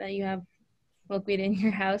 that you have milkweed in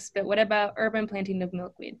your house, but what about urban planting of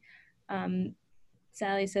milkweed?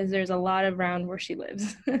 Sally says there's a lot around where she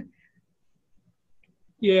lives.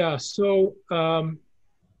 Yeah, so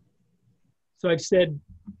I've said,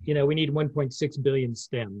 we need 1.6 billion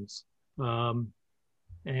stems.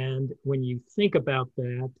 And when you think about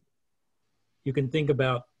that, you can think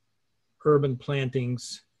about urban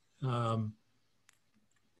plantings.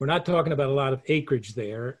 We're not talking about a lot of acreage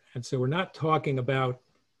there. And so we're not talking about,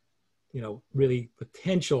 really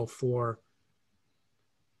potential for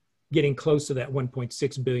getting close to that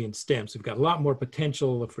 1.6 billion stems. We've got a lot more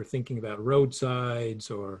potential if we're thinking about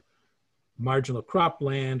roadsides or marginal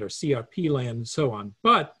cropland or CRP land and so on.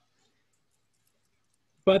 But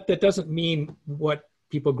that doesn't mean what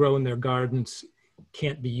people grow in their gardens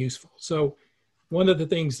can't be useful. So one of the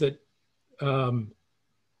things that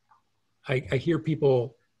I hear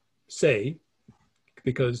people say,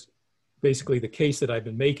 because basically the case that I've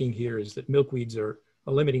been making here is that milkweeds are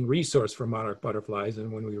a limiting resource for monarch butterflies,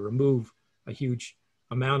 and when we remove a huge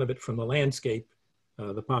amount of it from the landscape,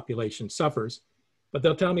 the population suffers. But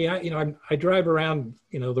they'll tell me, I drive around,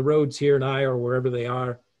 the roads here in Iowa or wherever they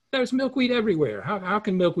are, there's milkweed everywhere. How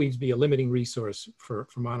can milkweeds be a limiting resource for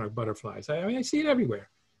monarch butterflies? I see it everywhere.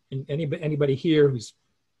 And anybody here who's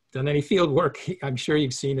done any field work, I'm sure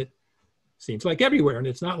you've seen it. Seems like everywhere, and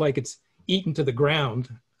it's not like it's eaten to the ground.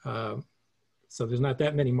 So there's not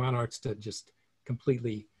that many monarchs to just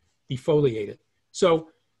completely defoliate it. So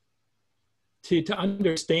to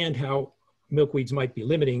understand how milkweeds might be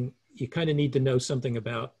limiting, you kind of need to know something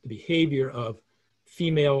about the behavior of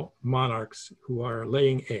female monarchs who are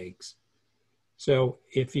laying eggs. So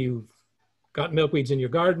if you've got milkweeds in your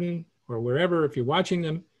garden or wherever, if you're watching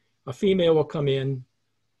them, a female will come in,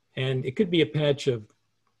 and it could be a patch of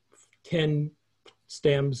 10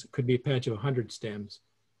 stems, it could be a patch of 100 stems.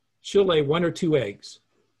 She'll lay 1 or 2 eggs,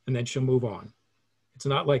 and then she'll move on. It's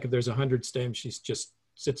not like if there's 100 stems, she just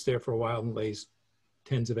sits there for a while and lays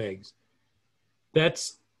tens of eggs.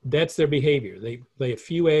 That's their behavior. They lay a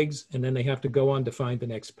few eggs, and then they have to go on to find the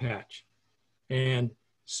next patch. And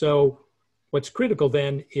so what's critical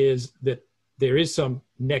then is that there is some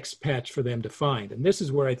next patch for them to find. And this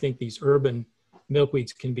is where I think these urban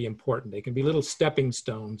milkweeds can be important. They can be little stepping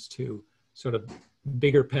stones to sort of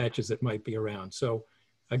bigger patches that might be around. So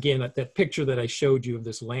again, that picture that I showed you of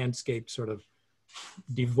this landscape sort of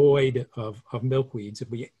devoid of milkweeds, if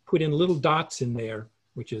we put in little dots in there,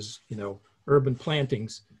 which is, urban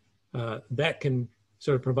plantings, that can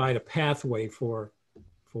sort of provide a pathway for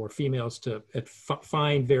females to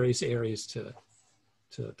find various areas to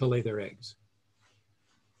lay their eggs.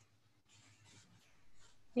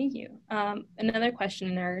 Thank you. Another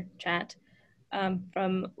question in our chat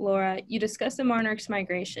from Laura. You discussed the monarchs'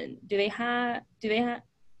 migration. Do they have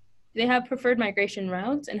preferred migration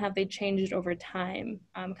routes, and have they changed over time?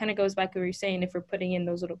 Kind of goes back to what you were saying, if we're putting in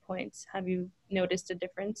those little points. Have you noticed a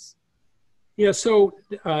difference? Yeah, so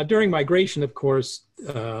during migration, of course,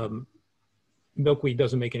 milkweed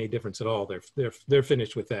doesn't make any difference at all. They're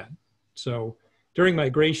finished with that. So during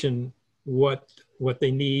migration, what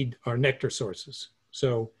they need are nectar sources.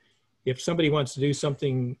 So if somebody wants to do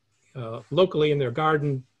something locally in their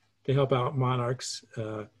garden to help out monarchs,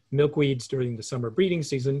 milkweeds during the summer breeding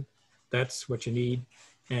season, that's what you need.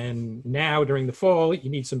 And now during the fall, you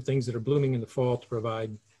need some things that are blooming in the fall to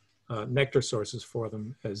provide nectar sources for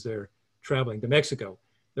them as they're traveling to Mexico.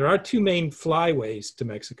 There are 2 main flyways to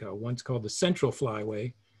Mexico. One's called the Central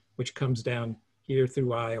Flyway, which comes down here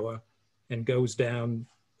through Iowa and goes down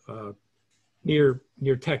near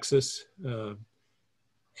Texas,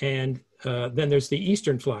 And then there's the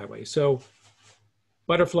eastern flyway. So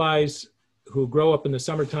butterflies who grow up in the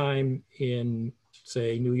summertime in,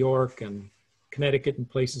 say, New York and Connecticut and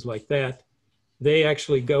places like that, they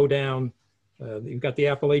actually go down, you've got the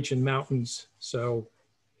Appalachian Mountains. So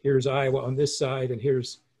here's Iowa on this side, and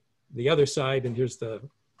here's the other side, and here's the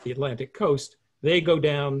Atlantic coast. They go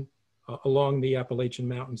down along the Appalachian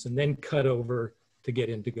Mountains and then cut over to get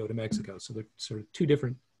in to go to Mexico. So they're sort of two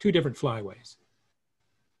different flyways.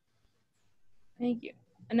 Thank you.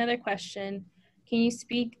 Another question. Can you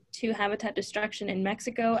speak to habitat destruction in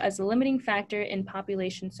Mexico as a limiting factor in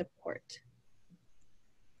population support?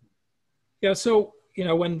 Yeah, so, you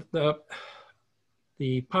know, when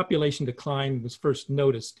the population decline was first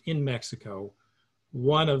noticed in Mexico,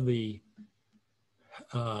 one of the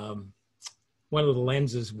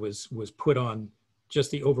lenses was put on just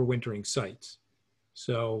the overwintering sites.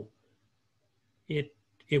 So it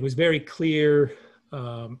was very clear,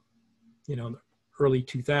 you know, in the early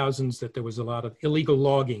 2000s that there was a lot of illegal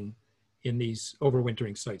logging in these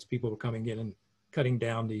overwintering sites. People were coming in and cutting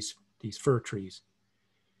down these fir trees.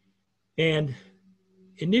 And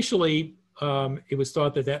initially, it was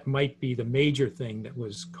thought that that might be the major thing that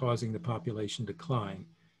was causing the population decline.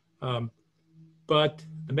 But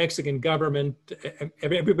the Mexican government,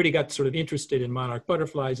 everybody got sort of interested in monarch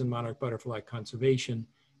butterflies and monarch butterfly conservation.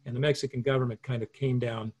 And the Mexican government kind of came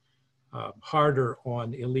down harder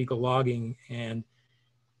on illegal logging. And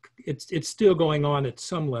it's still going on at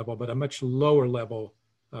some level, but a much lower level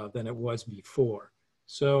than it was before.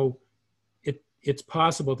 So it's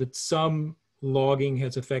possible that some logging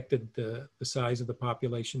has affected the size of the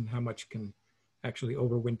population, how much can actually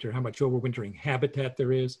overwinter, how much overwintering habitat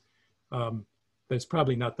there is. But it's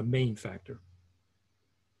probably not the main factor.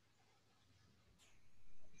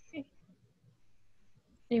 Okay.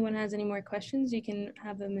 Anyone has any more questions, you can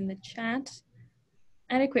have them in the chat.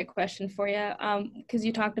 I had a quick question for you, because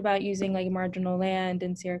you talked about using like marginal land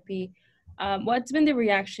and CRP. What's been the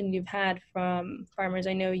reaction you've had from farmers?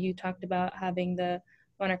 I know you talked about having the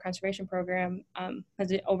monarch conservation program.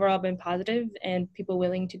 Has it overall been positive and people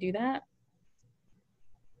willing to do that?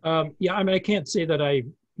 Yeah, I mean, I can't say that I,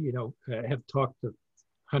 you know, have talked to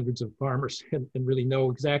hundreds of farmers and really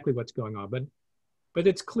know exactly what's going on, but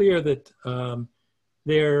it's clear that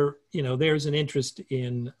there's an interest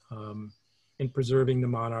in preserving the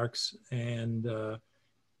monarchs, and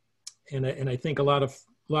I think a lot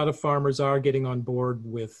of farmers are getting on board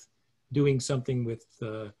with doing something with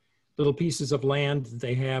little pieces of land that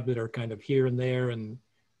they have that are kind of here and there, and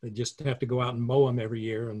they just have to go out and mow them every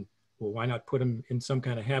year. And well, why not put them in some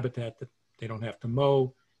kind of habitat that they don't have to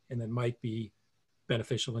mow, and that might be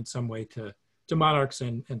beneficial in some way to monarchs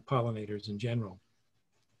and pollinators in general.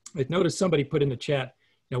 I noticed somebody put in the chat,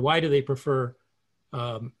 you know, why do they prefer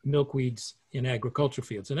milkweeds in agriculture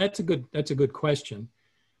fields? And that's a good question.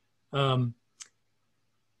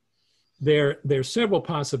 There's several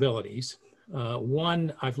possibilities.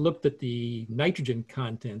 One, I've looked at the nitrogen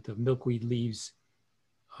content of milkweed leaves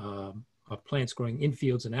of plants growing in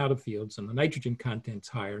fields and out of fields, and the nitrogen content's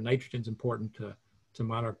higher. Nitrogen's important to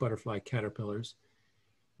monarch butterfly caterpillars.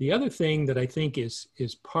 The other thing that I think is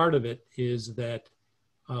part of it is that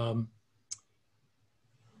the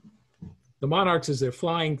monarchs, as they're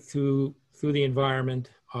flying through the environment,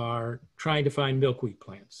 are trying to find milkweed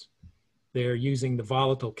plants. They're using the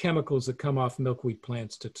volatile chemicals that come off milkweed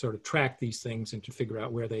plants to sort of track these things and to figure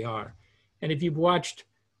out where they are. And if you've watched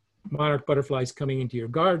monarch butterflies coming into your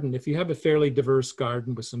garden, if you have a fairly diverse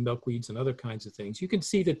garden with some milkweeds and other kinds of things, you can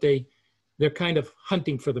see that they're kind of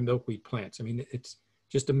hunting for the milkweed plants. I mean, it's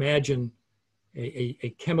just imagine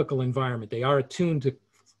a chemical environment. They are attuned to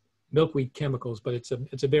milkweed chemicals, but it's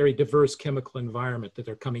a very diverse chemical environment that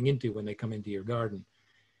they're coming into when they come into your garden.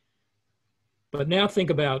 But now think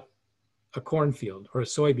about a cornfield or a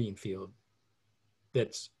soybean field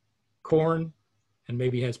that's corn and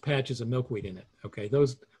maybe has patches of milkweed in it. Okay,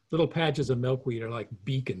 those little patches of milkweed are like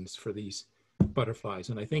beacons for these butterflies.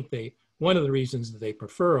 And I think one of the reasons that they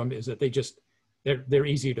prefer them is that they're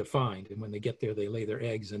easier to find. And when they get there, they lay their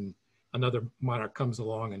eggs, and another monarch comes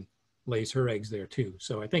along and lays her eggs there too.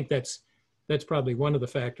 So I think that's probably one of the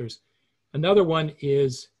factors. Another one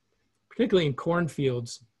is, particularly in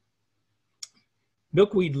cornfields,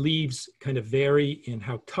 milkweed leaves kind of vary in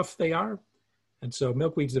how tough they are. And so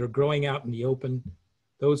milkweeds that are growing out in the open,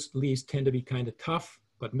 those leaves tend to be kind of tough,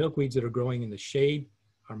 but milkweeds that are growing in the shade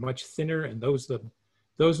are much thinner, and those are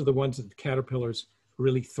the ones that the caterpillars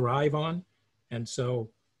really thrive on. And so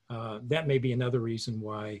that may be another reason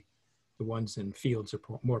why the ones in fields are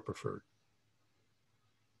more preferred.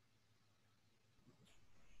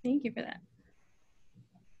 Thank you for that.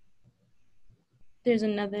 There's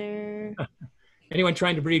another. Anyone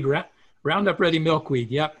trying to breed Roundup Ready milkweed?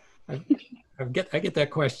 Yep, I get that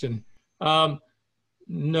question.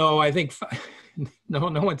 No, I think no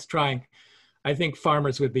one's trying. I think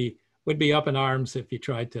farmers would be up in arms if you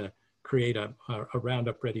tried to create a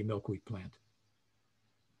Roundup Ready milkweed plant.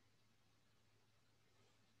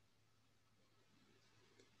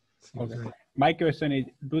 Okay. My question is,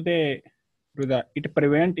 it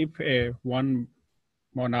prevent if one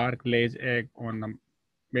monarch lays egg on the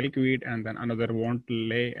milkweed and then another won't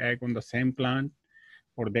lay egg on the same plant,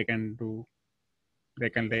 or they can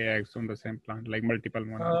lay eggs on the same plant, like multiple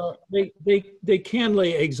monarchs? They can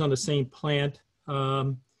lay eggs on the same plant.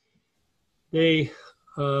 There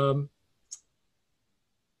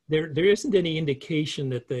isn't any indication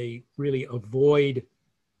that they really avoid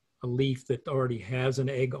a leaf that already has an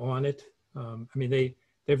egg on it. I mean,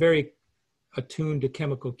 they're very attuned to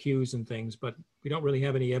chemical cues and things, but we don't really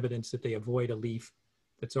have any evidence that they avoid a leaf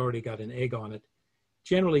that's already got an egg on it.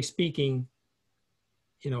 Generally speaking,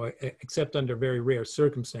 except under very rare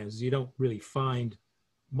circumstances, you don't really find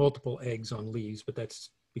multiple eggs on leaves, but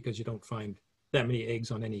that's because you don't find that many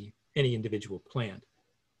eggs on any individual plant.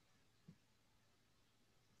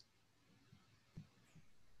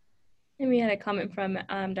 And we had a comment from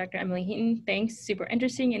Dr. Emily Heaton. Thanks, super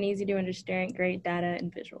interesting and easy to understand, great data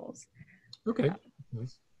and visuals. Okay.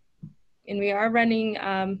 Nice. And we are running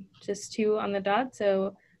just 2 on the dot.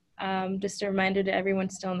 So just a reminder to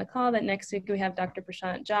everyone still on the call that next week we have Dr.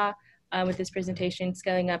 Prashant Jha with his presentation,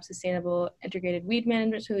 Scaling Up Sustainable Integrated Weed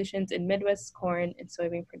Management Solutions in Midwest Corn and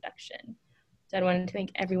Soybean Production. So I wanted to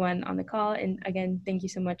thank everyone on the call. And again, thank you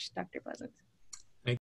so much, Dr. Pleasant.